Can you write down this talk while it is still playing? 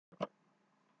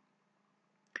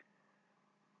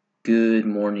Good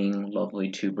morning,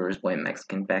 lovely tubers. White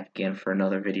Mexican back again for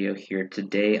another video here.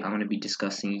 Today I'm going to be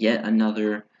discussing yet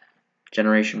another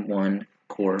Generation 1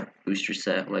 core booster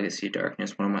set, Legacy of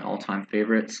Darkness, one of my all-time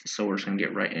favorites. So we're just going to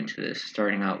get right into this,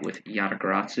 starting out with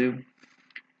Yugioh.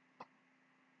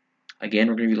 Again,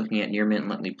 we're going to be looking at near mint,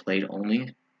 lightly played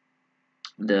only.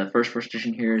 The first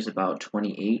edition here is about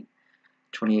 28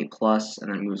 plus,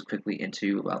 and then moves quickly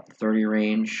into about the 30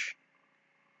 range.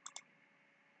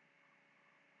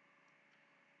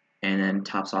 And then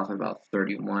tops off at about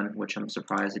 31, which I'm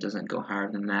surprised it doesn't go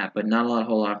higher than that. But not a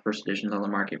whole lot of first editions on the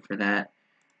market for that.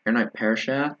 Airnight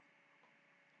Parashaft.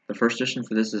 The first edition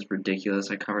for this is ridiculous.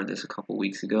 I covered this a couple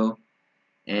weeks ago.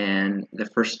 And the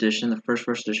first edition is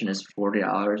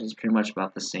 $40. It's pretty much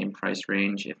about the same price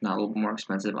range, if not a little more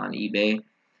expensive on eBay.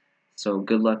 So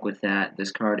good luck with that.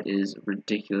 This card is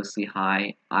ridiculously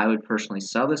high. I would personally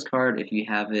sell this card if you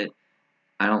have it.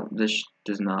 This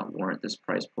does not warrant this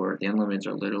price for it. The unlimiteds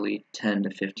are literally $10 to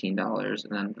 $15,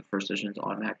 and then the first editions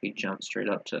automatically jump straight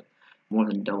up to more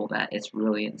than double that. It's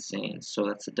really insane. So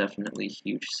that's a definitely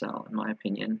huge sell, in my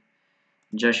opinion.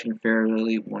 Ingestion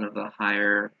Fairly, one of the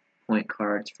higher point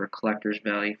cards for collector's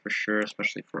value for sure,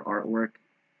 especially for artwork.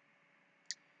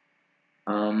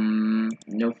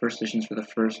 No first editions for the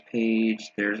first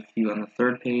page. There's a few on the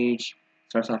third page.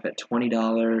 Starts off at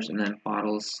 $20, and then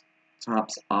bottles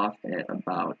tops off at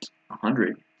about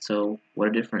 100. So what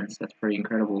a difference. That's pretty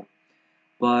incredible.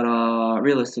 But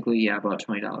realistically, yeah, about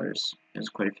 $20. There's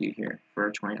quite a few here for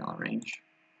a $20 range.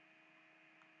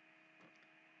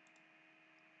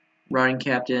 Ronnie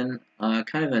Captain,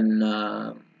 kind of an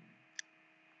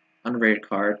underrated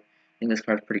card. I think this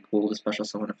card's pretty cool. The special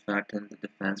summon effect and the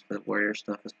defense for the warrior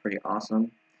stuff is pretty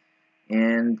awesome.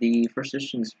 And the first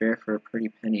edition is fair for a pretty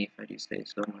penny, if I do say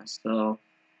so myself.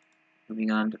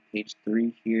 Moving on to page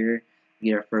 3 here, we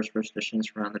get our first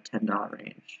editions around the $10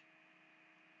 range.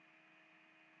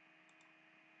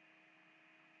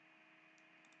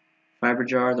 Fiber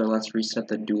Jar, that lets reset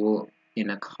the duel in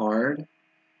a card.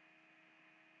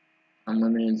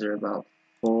 Unlimiteds are about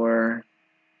 4.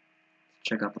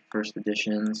 Check out the first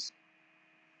editions.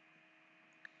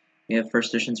 We have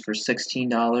first editions for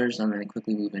 $16, and then they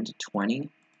quickly move into $20.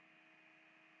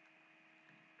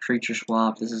 Creature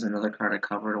Swap, this is another card I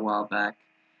covered a while back,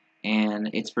 and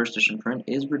its first edition print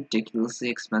is ridiculously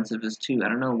expensive as too. I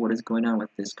don't know what is going on with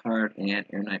this card and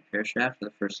Airnight Parashaft for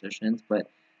the first editions, but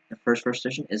the first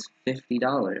edition is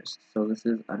 $50, so this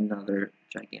is another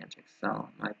gigantic sell,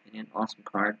 in my opinion. Awesome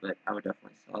card, but I would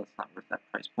definitely sell. It's not worth that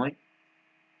price point.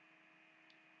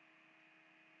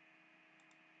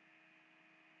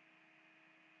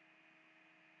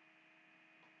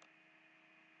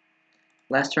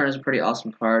 Last Turn is a pretty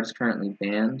awesome card. It's currently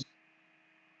banned.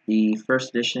 The first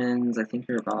editions, I think,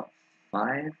 are about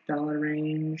 $5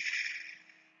 range.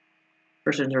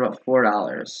 First editions are about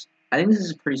 $4. I think this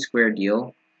is a pretty square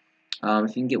deal.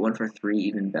 If you can get one for $3,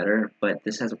 even better. But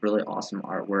this has a really awesome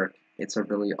artwork. It's a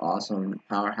really awesome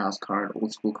powerhouse card,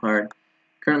 old school card.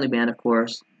 Currently banned, of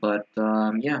course, but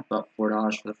yeah, about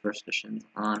 $4 for the first edition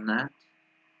on that.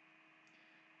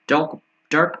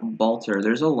 Dark Balter,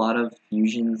 there's a lot of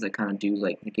fusions that kind of do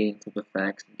like negating flip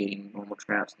effects, negating normal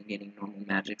traps, negating normal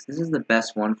magics. This is the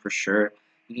best one for sure.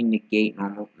 You can negate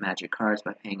normal magic cards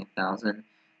by paying 1,000.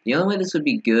 The only way this would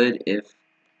be good if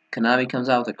Konami comes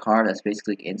out with a card that's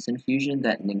basically instant fusion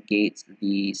that negates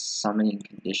the summoning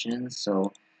conditions.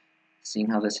 So seeing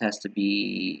how this has to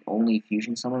be only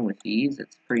fusion summon with these,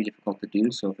 it's pretty difficult to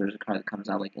do. So if there's a card that comes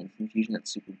out like instant fusion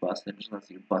that's super busted, just lets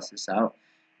you bust this out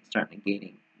and start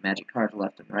negating magic cards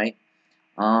left and right.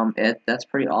 That's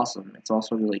pretty awesome. It's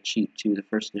also really cheap too. The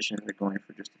first editions are going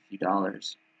for just a few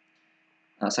dollars.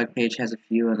 Second page has a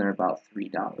few, and they're about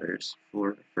 $3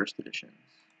 for the first editions.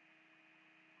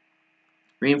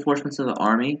 Reinforcements of the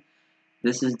Army.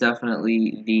 This is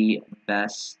definitely the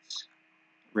best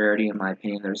rarity in my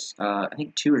opinion. There's I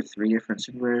think 2 or 3 different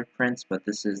super rare prints, but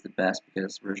this is the best because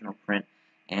it's original print.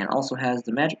 And also has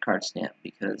the magic card stamp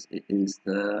because it is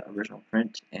the original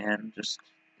print and just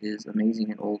is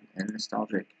amazing and old and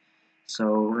nostalgic. So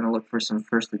we're going to look for some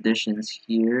first editions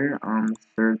here. On the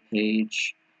third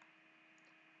page,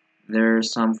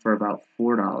 there's some for about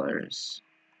 $4.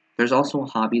 There's also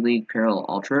Hobby League Parallel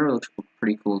Ultra. It looks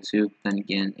pretty cool too. But then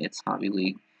again, it's Hobby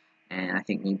League, and I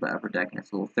think made by Upper Deck, and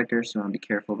it's a little thicker, so I want to be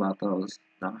careful about those,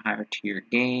 the higher tier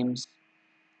games.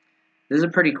 This is a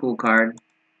pretty cool card.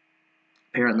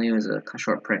 Apparently it was a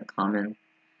short print common.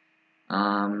 It's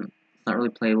not really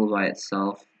playable by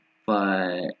itself,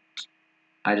 but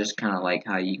I just kind of like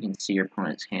how you can see your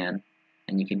opponent's hand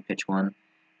and you can pitch one.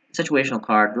 Situational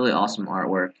card, really awesome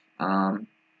artwork.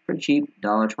 Pretty cheap,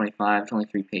 $1.25,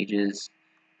 23 pages.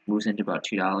 moves into about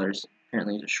 $2.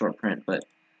 Apparently it's a short print, but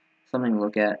something to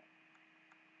look at.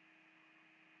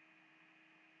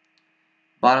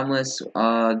 Bottomless,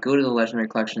 go to the Legendary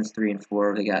Collections 3 and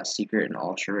 4. They got Secret and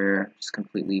Ultra Rare. Just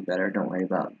completely better. Don't worry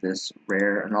about this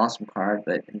rare. An awesome card,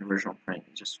 but in the original print,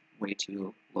 it's just way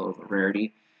too low of a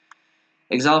rarity.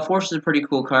 Exile Force is a pretty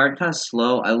cool card. Kind of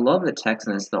slow. I love the text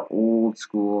in this. The old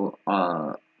school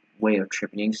way of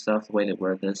tripping stuff. The way they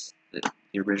word this.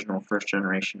 The original first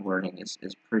generation wording is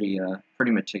pretty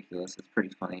meticulous. It's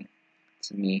pretty funny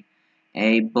to me.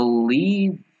 I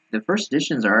believe the first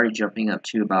editions are already jumping up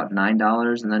to about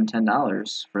 $9 and then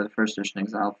 $10 for the first edition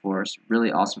Exile Force.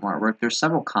 Really awesome artwork. There's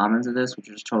several commons of this, which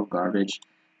is total garbage.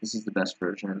 This is the best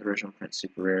version of the original print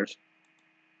super rares.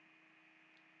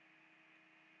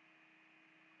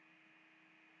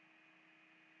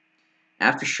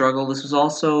 After Struggle, this was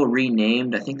also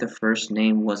renamed. I think the first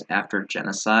name was After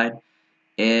Genocide.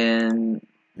 And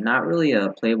not really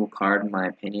a playable card in my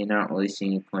opinion. I don't really see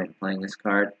any point in playing this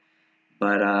card.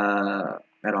 But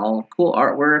at all. Cool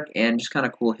artwork and just kind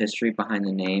of cool history behind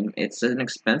the name. It's an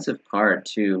expensive card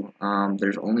too.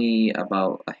 There's only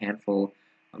about a handful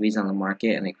of these on the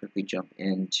market, and they quickly jump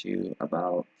into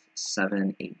about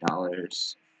 $7,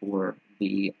 $8 for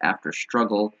the After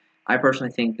Struggle. I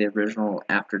personally think the original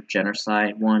After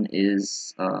Genocide one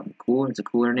is cool. It's a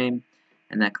cooler name,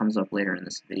 and that comes up later in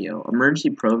this video. Emergency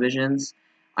Provisions.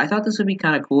 I thought this would be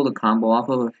kind of cool to combo off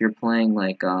of if you're playing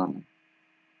like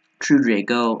True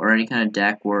Draco or any kind of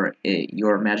deck where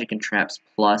your magic and traps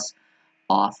plus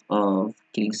off of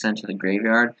getting sent to the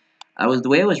graveyard. The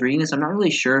way I was reading this, I'm not really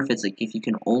sure if it's like if you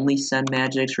can only send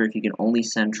magics or if you can only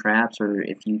send traps or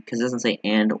if you, because it doesn't say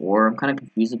and or. I'm kind of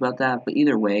confused about that, but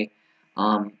either way,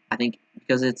 I think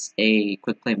because it's a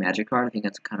quick play magic card, I think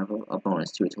that's kind of a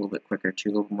bonus too. It's a little bit quicker too,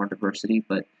 a little more diversity,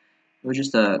 but it was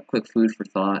just a quick food for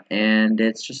thought, and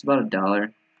it's just about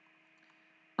 $1.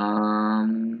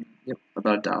 Yep,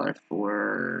 about $1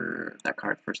 for that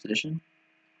card, first edition.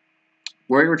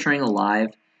 Warrior Returning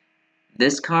Alive.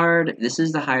 This card, this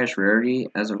is the highest rarity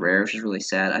as a rare, which is really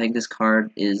sad. I think this card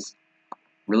is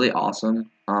really awesome.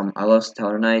 I love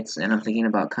Stellar Knights, and I'm thinking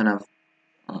about kind of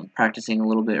practicing a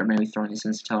little bit, or maybe throwing this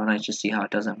into Stellar Knights just to see how it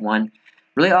does in one.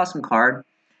 Really awesome card.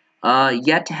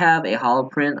 Yet to have a holo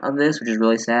print of this, which is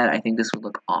really sad. I think this would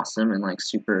look awesome and like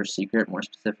super secret, more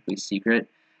specifically secret.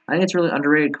 I think it's a really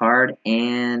underrated card,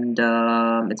 and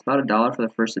it's about $1 for the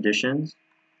first editions.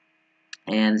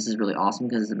 And this is really awesome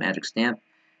because it's a magic stamp,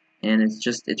 and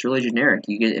it's really generic.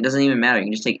 It doesn't even matter. You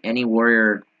can just take any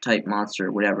warrior type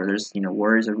monster, whatever. There's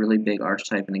warrior's a really big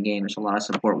archetype in the game. There's a lot of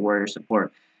support, warrior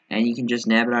support, and you can just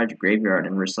nab it out of your graveyard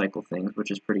and recycle things,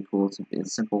 which is pretty cool. It's a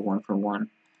simple 1-for-1,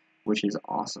 which is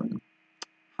awesome.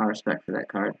 High respect for that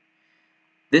card.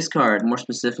 This card, more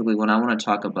specifically, what I want to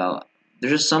talk about.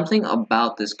 There's just something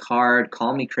about this card,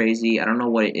 call me crazy, I don't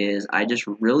know what it is, I just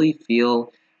really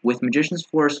feel, with Magician's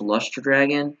Force Lustre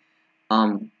Dragon,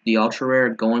 the Ultra Rare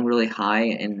going really high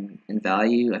in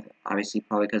value, obviously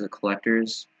probably because of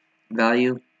collector's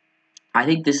value, I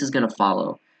think this is going to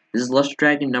follow. This is Lustre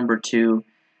Dragon number 2,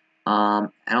 I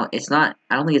don't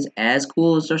think it's as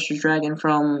cool as Lustre Dragon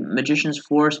from Magician's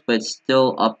Force, but it's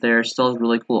still up there, still has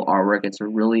really cool artwork, it's a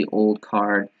really old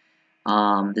card.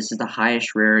 This is the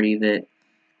highest rarity of it,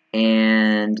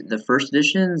 and the first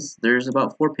editions, there's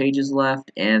about 4 pages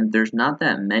left, and there's not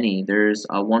that many. There's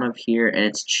one up here, and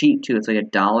it's cheap too. It's like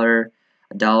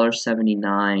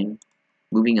 $1.79.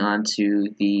 Moving on to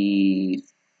the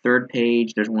third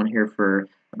page, there's one here for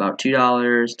about $2,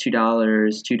 $2,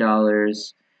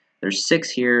 $2. There's 6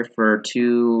 here for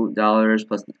 $2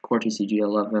 plus the core TCG. I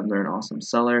love them. They're an awesome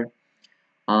seller.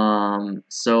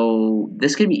 So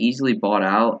this can be easily bought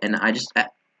out, and I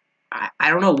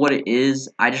don't know what it is.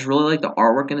 I just really like the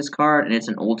artwork in this card, and it's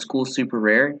an old school super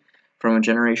rare from a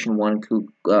Generation 1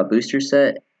 booster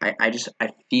set. I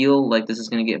feel like this is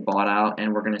going to get bought out,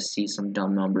 and we're going to see some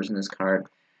dumb numbers in this card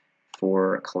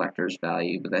for collector's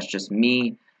value, but that's just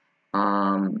me.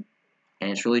 And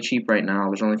it's really cheap right now.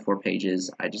 There's only 4 pages.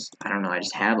 I don't know. I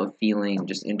just have a feeling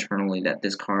just internally that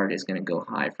this card is going to go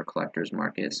high for collector's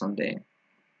market someday.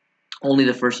 Only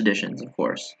the first editions, of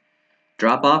course.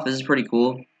 Drop off, this is pretty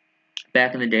cool.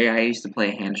 Back in the day, I used to play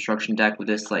a hand destruction deck with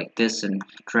this, like this, and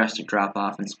Drastic Drop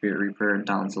Off, and Spirit Reaper, and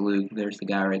Don Zalug. There's the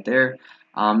guy right there.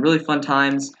 Really fun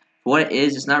times. For what it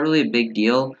is, it's not really a big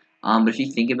deal. But if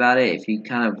you think about it, if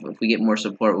we get more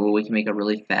support, well, we can make a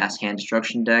really fast hand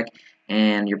destruction deck,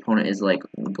 and your opponent is like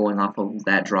going off of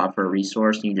that draw for a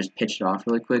resource, and you just pitch it off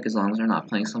really quick as long as they're not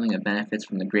playing something that benefits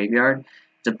from the graveyard.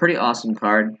 It's a pretty awesome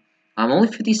card. Only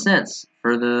 50 cents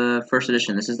for the first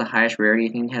edition. This is the highest rarity.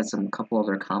 I think it has some couple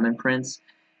other common prints,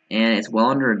 and it's well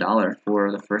under $1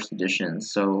 for the first edition.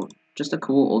 So just a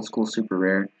cool old school super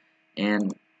rare,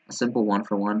 and a simple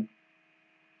 1-for-1.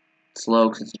 Slow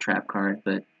because it's a trap card,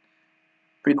 but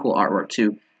pretty cool artwork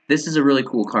too. This is a really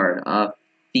cool card.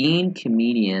 Fiend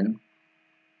Comedian.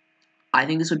 I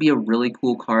think this would be a really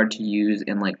cool card to use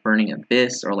in like Burning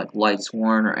Abyss or like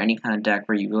Lightsworn or any kind of deck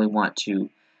where you really want to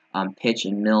pitch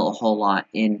and mill a whole lot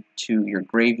into your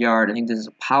graveyard. I think this is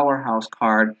a powerhouse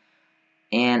card,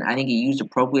 and I think it used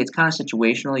appropriately. It's kind of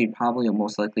situational. You'd probably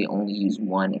most likely only use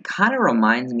one. It kind of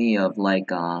reminds me of like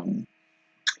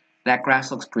that grass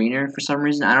looks greener for some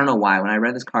reason. I don't know why. When I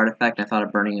read this card effect, I thought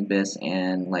of Burning Abyss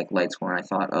and like Lightsworn. I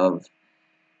thought of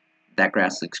that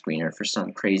grass looks greener for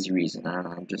some crazy reason. I don't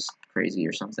know, I'm just crazy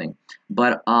or something.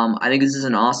 But I think this is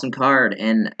an awesome card,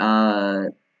 and I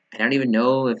don't even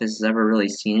know if this has ever really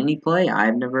seen any play.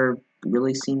 I've never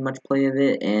really seen much play of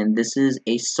it, and this is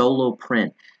a solo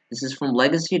print. This is from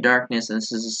Legacy of Darkness, and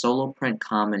this is a solo print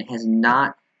common. It has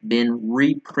not been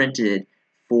reprinted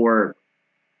for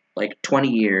like 20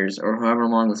 years or however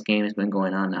long this game has been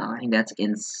going on now. I think that's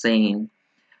insane.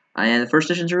 And the first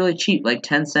editions are really cheap, like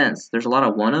 10 cents. There's a lot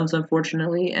of one-ofs,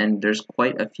 unfortunately, and there's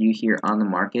quite a few here on the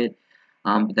market.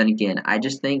 But then again, I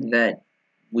just think that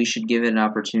we should give it an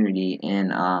opportunity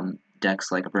in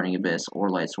decks like Burning Abyss or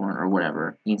Lightsworn or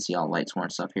whatever. You can see all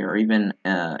Lightsworn stuff here, or even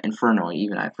Inferno.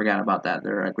 Even I forgot about that.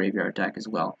 They're a graveyard deck as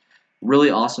well.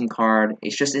 Really awesome card.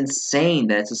 It's just insane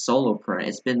that it's a solo print.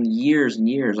 It's been years and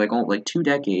years, like 2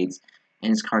 decades,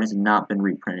 and this card has not been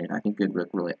reprinted. I think it would look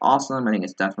really awesome. I think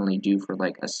it's definitely due for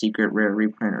like a secret rare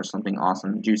reprint or something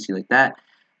awesome, juicy like that.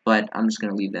 But I'm just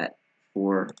going to leave that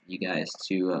for you guys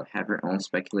to have your own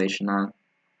speculation on.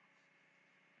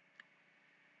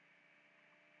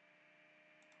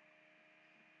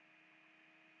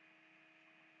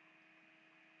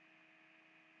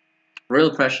 Royal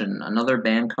Oppression, another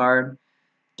ban card.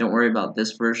 Don't worry about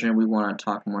this version. We want to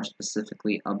talk more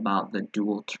specifically about the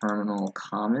dual terminal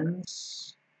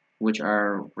commons, which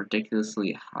are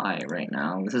ridiculously high right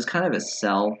now. This is kind of a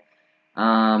sell.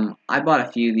 I bought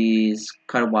a few of these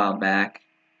quite a while back.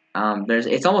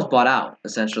 It's almost bought out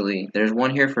essentially. There's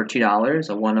one here for $2,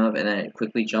 a one of, and then it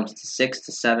quickly jumps to 6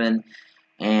 to 7.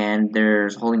 And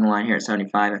there's holding the line here at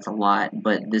 75. That's a lot,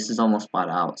 but this is almost bought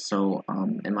out. So,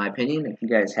 in my opinion, if you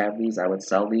guys have these, I would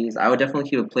sell these. I would definitely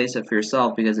keep a playset for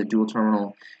yourself because the dual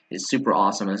terminal is super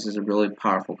awesome. This is a really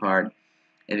powerful card.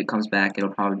 If it comes back,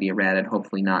 it'll probably be errated.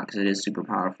 Hopefully not, because it is super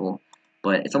powerful.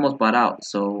 But it's almost bought out.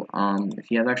 So, if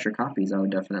you have extra copies, I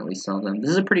would definitely sell them. This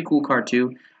is a pretty cool card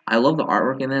too. I love the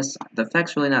artwork in this. The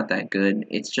effect's really not that good.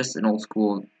 It's just an old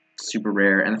school, super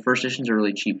rare, and the first editions are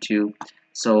really cheap too.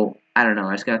 So, I don't know,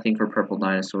 I just got a thing for purple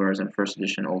dinosaurs and first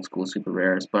edition old school super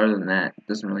rares, but other than that, it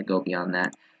doesn't really go beyond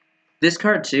that. This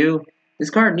card too, this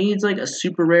card needs like a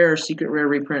super rare or secret rare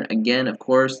reprint. Again, of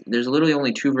course, there's literally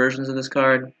only 2 versions of this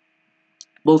card,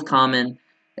 both common.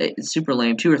 It's super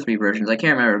lame, 2 or 3 versions, I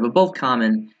can't remember, but both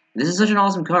common. This is such an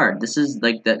awesome card. This is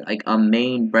like a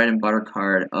main bread and butter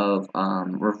card of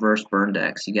reverse burn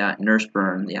decks. You got Nurse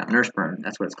Burn, yeah, Nurse Burn,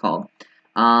 that's what it's called.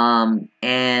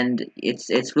 And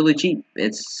it's really cheap.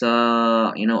 It's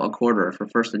you know, a quarter for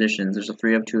first editions. There's a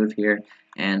 3 of 2 of here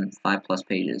and 5+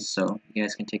 pages, so you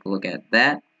guys can take a look at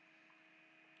that.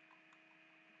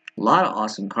 A lot of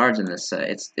awesome cards in this set.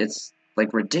 It's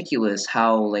like ridiculous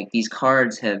how like these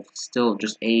cards have still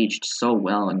just aged so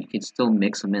well, and you can still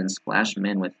mix them in, splash them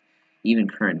in with even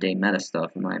current day meta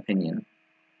stuff, in my opinion.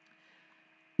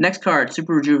 Next card,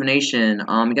 Super Rejuvenation.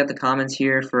 You got the commons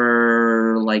here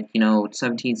for like, you know,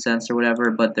 17 cents or whatever,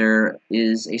 but there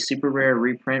is a super rare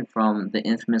reprint from the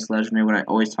infamous Legendary, what I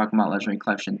always talk about, Legendary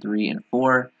Collection 3 and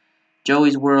 4,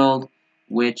 Joey's World,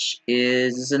 which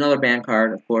is another banned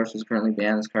card, of course, is currently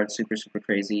banned. This card's super, super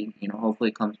crazy. You know,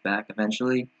 hopefully it comes back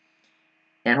eventually.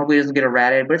 And hopefully it doesn't get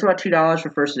errated, but it's about $2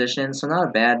 for first edition, so not a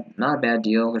bad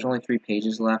deal. There's only 3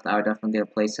 pages left. I would definitely get a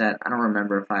playset. I don't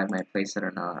remember if I have my playset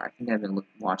or not. I think I've been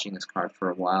watching this card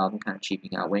for a while. I've been kind of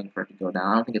cheaping out, waiting for it to go down.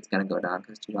 I don't think it's going to go down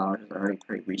because $2 is already a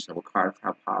pretty reasonable card for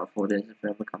how powerful it is if it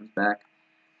ever comes back.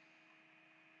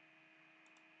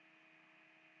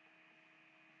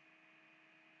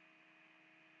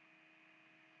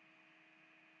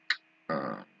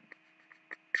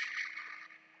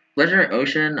 Legendary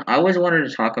Ocean, I always wanted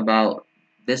to talk about.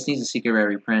 This needs a secret rare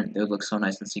reprint. It would look so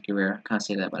nice in secret rare. I can't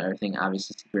say that about everything.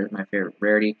 Obviously, secret rare is my favorite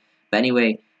rarity. But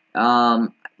anyway,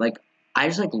 like I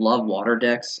just like love water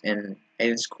decks, and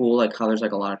it's cool like how there's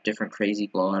like a lot of different crazy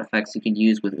blowout effects you can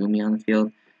use with Umi on the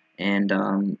field. And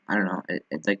I don't know,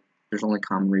 it's like there's only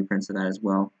common reprints of that as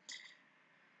well.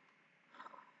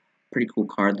 Pretty cool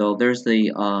card though. There's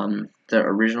the the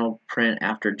original print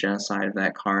after genocide of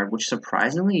that card, which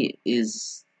surprisingly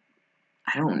is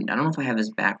I don't know if I have this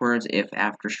backwards. If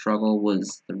After Struggle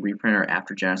was the reprint or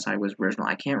After Genocide was original,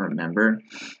 I can't remember.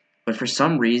 But for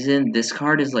some reason, this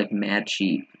card is like mad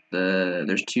cheap.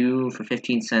 There's two for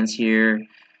 15 cents here. Let's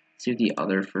see what the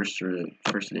other first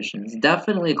editions.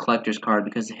 Definitely a collector's card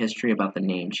because the history about the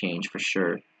name change for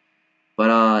sure.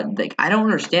 But like I don't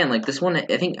understand. Like this one,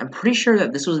 I'm pretty sure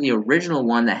that this was the original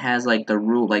one that has like the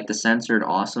rule, like the censored,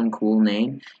 awesome, cool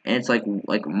name, and it's like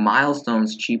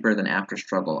milestones cheaper than After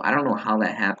Struggle. I don't know how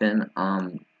that happened.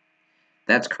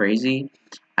 That's crazy.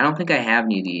 I don't think I have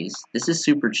any of these. This is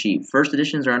super cheap. First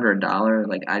editions are under $1.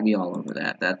 Like I'd be all over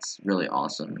that. That's really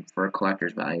awesome for a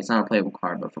collector's value. It's not a playable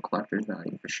card, but for collector's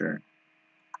value for sure.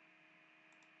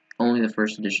 Only the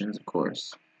first editions, of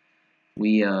course.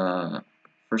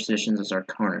 First editions is our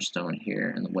cornerstone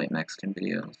here in the White Mexican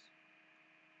videos.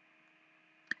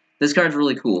 This card's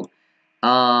really cool.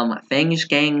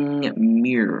 Fanggang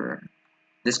Mirror.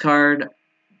 This card,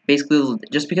 basically,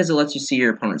 just because it lets you see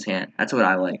your opponent's hand. That's what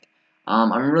I like.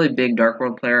 I'm a really big Dark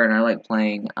World player, and I like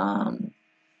playing,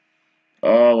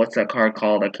 oh, what's that card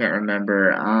called? I can't remember.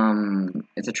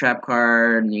 It's a trap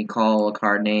card, and you call a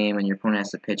card name, and your opponent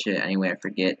has to pitch it. Anyway, I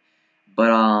forget.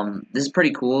 But this is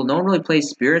pretty cool. No one really plays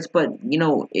spirits, but you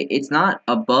know, it's not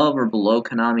above or below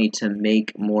Konami to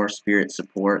make more spirit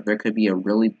support. There could be a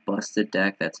really busted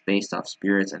deck that's based off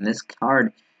spirits, and this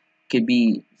card could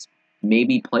be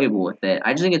maybe playable with it.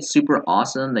 I just think it's super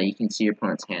awesome that you can see your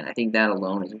opponent's hand. I think that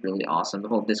alone is really awesome. The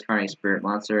whole discarding spirit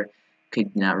monster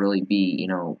could not really be, you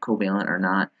know, covalent or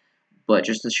not, but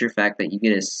just the sheer fact that you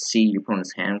get to see your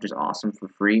opponent's hand, which is awesome for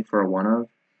free for a one of.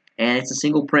 And it's a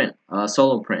single print,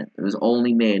 solo print. It was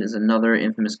only made as another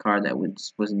infamous card that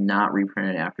was not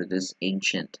reprinted after this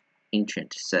ancient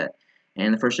set.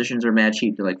 And the first editions are mad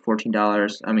cheap. They're like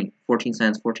 $14. I mean, 14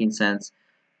 cents, 14 cents.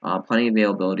 Plenty of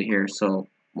availability here, so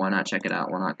why not check it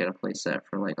out? Why not get a play set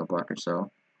for like $1 or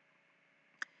so?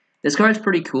 This card's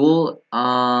pretty cool.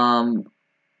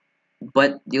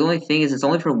 But the only thing is, it's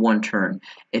only for one turn.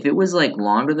 If it was like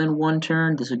longer than one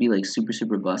turn, this would be like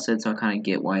super busted. So I kind of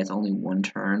get why it's only one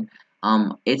turn.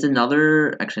 It's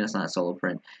another. Actually, that's not a solo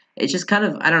print. It's just kind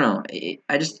of, I don't know.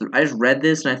 I just read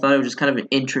this and I thought it was just kind of an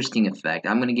interesting effect.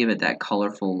 I'm gonna give it that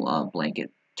colorful blanket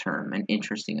term, an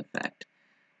interesting effect.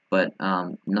 But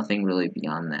nothing really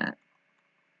beyond that.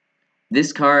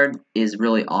 This card is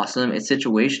really awesome. It's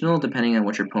situational depending on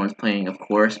what your opponent's playing, of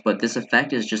course, but this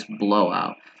effect is just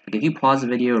blowout. Like if you pause the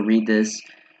video, read this.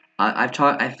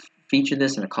 I've featured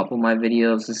this in a couple of my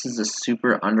videos. This is a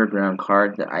super underground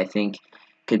card that I think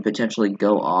could potentially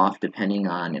go off depending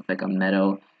on if like a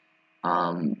meta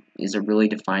is a really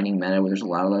defining meta where there's a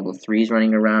lot of level 3s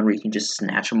running around where you can just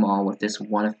snatch them all with this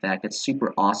one effect. It's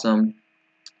super awesome.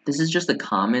 This is just a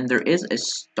common. There is a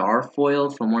star foil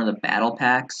from one of the battle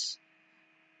packs.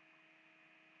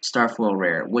 Starfoil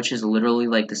Rare, which is literally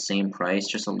like the same price,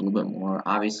 just a little bit more.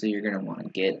 Obviously, you're going to want to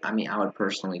get, I mean, I would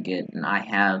personally get, and I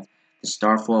have the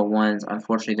Starfoil ones.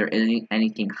 Unfortunately, there isn't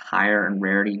anything higher in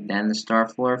rarity than the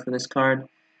Starfoil for this card.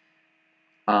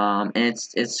 And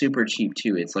it's super cheap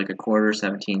too. It's like a quarter,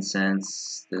 17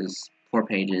 cents. There's 4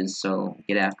 pages, so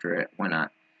get after it. Why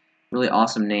not? Really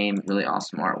awesome name, really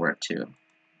awesome artwork too.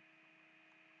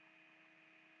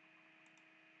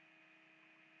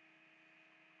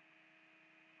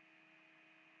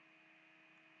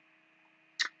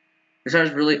 This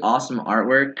has really awesome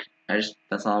artwork.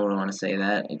 That's all I want to say.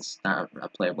 That it's not a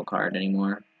playable card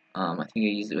anymore. I think I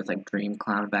used it with like Dream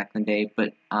Clown back in the day,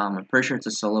 but I'm pretty sure it's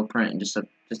a solo print and just a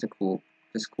cool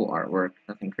artwork.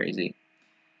 Nothing crazy.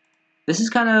 This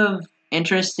is kind of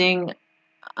interesting.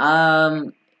 I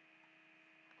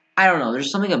don't know.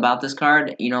 There's something about this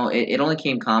card. You know, it only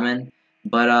came common,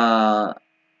 but I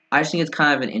just think it's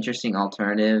kind of an interesting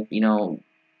alternative. You know,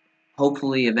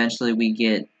 hopefully eventually we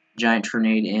get Giant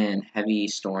Tornado and Heavy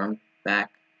Storm back.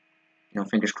 You know,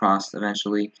 fingers crossed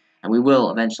eventually. And we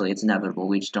will eventually. It's inevitable.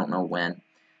 We just don't know when.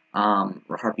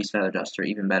 Or Harpy's Feather Duster,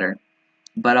 even better.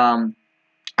 But,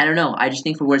 I don't know. I just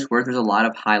think for what it's worth, there's a lot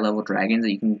of high-level dragons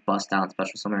that you can bust down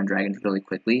special summon dragons really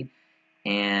quickly.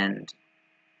 And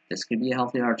this could be a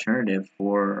healthy alternative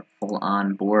for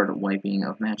full-on board wiping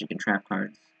of Magic and Trap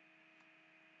cards.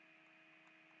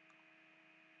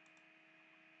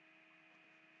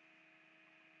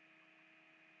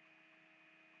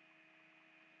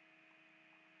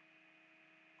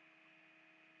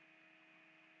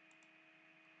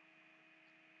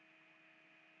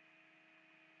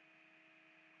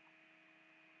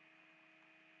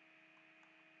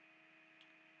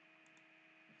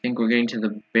 I think we're getting to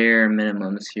the bare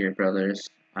minimums here, brothers.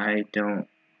 I don't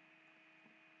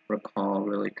recall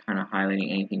really kind of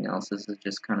highlighting anything else. This is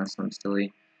just kind of some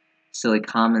silly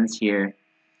comments here.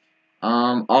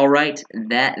 All right,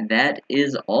 that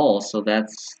is all. So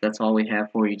that's all we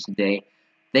have for you today.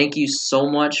 Thank you so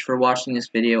much for watching this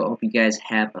video. I hope you guys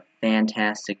have a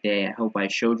fantastic day. I hope I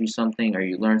showed you something or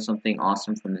you learned something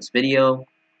awesome from this video.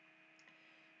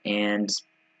 And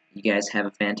you guys have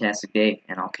a fantastic day,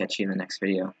 and I'll catch you in the next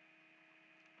video.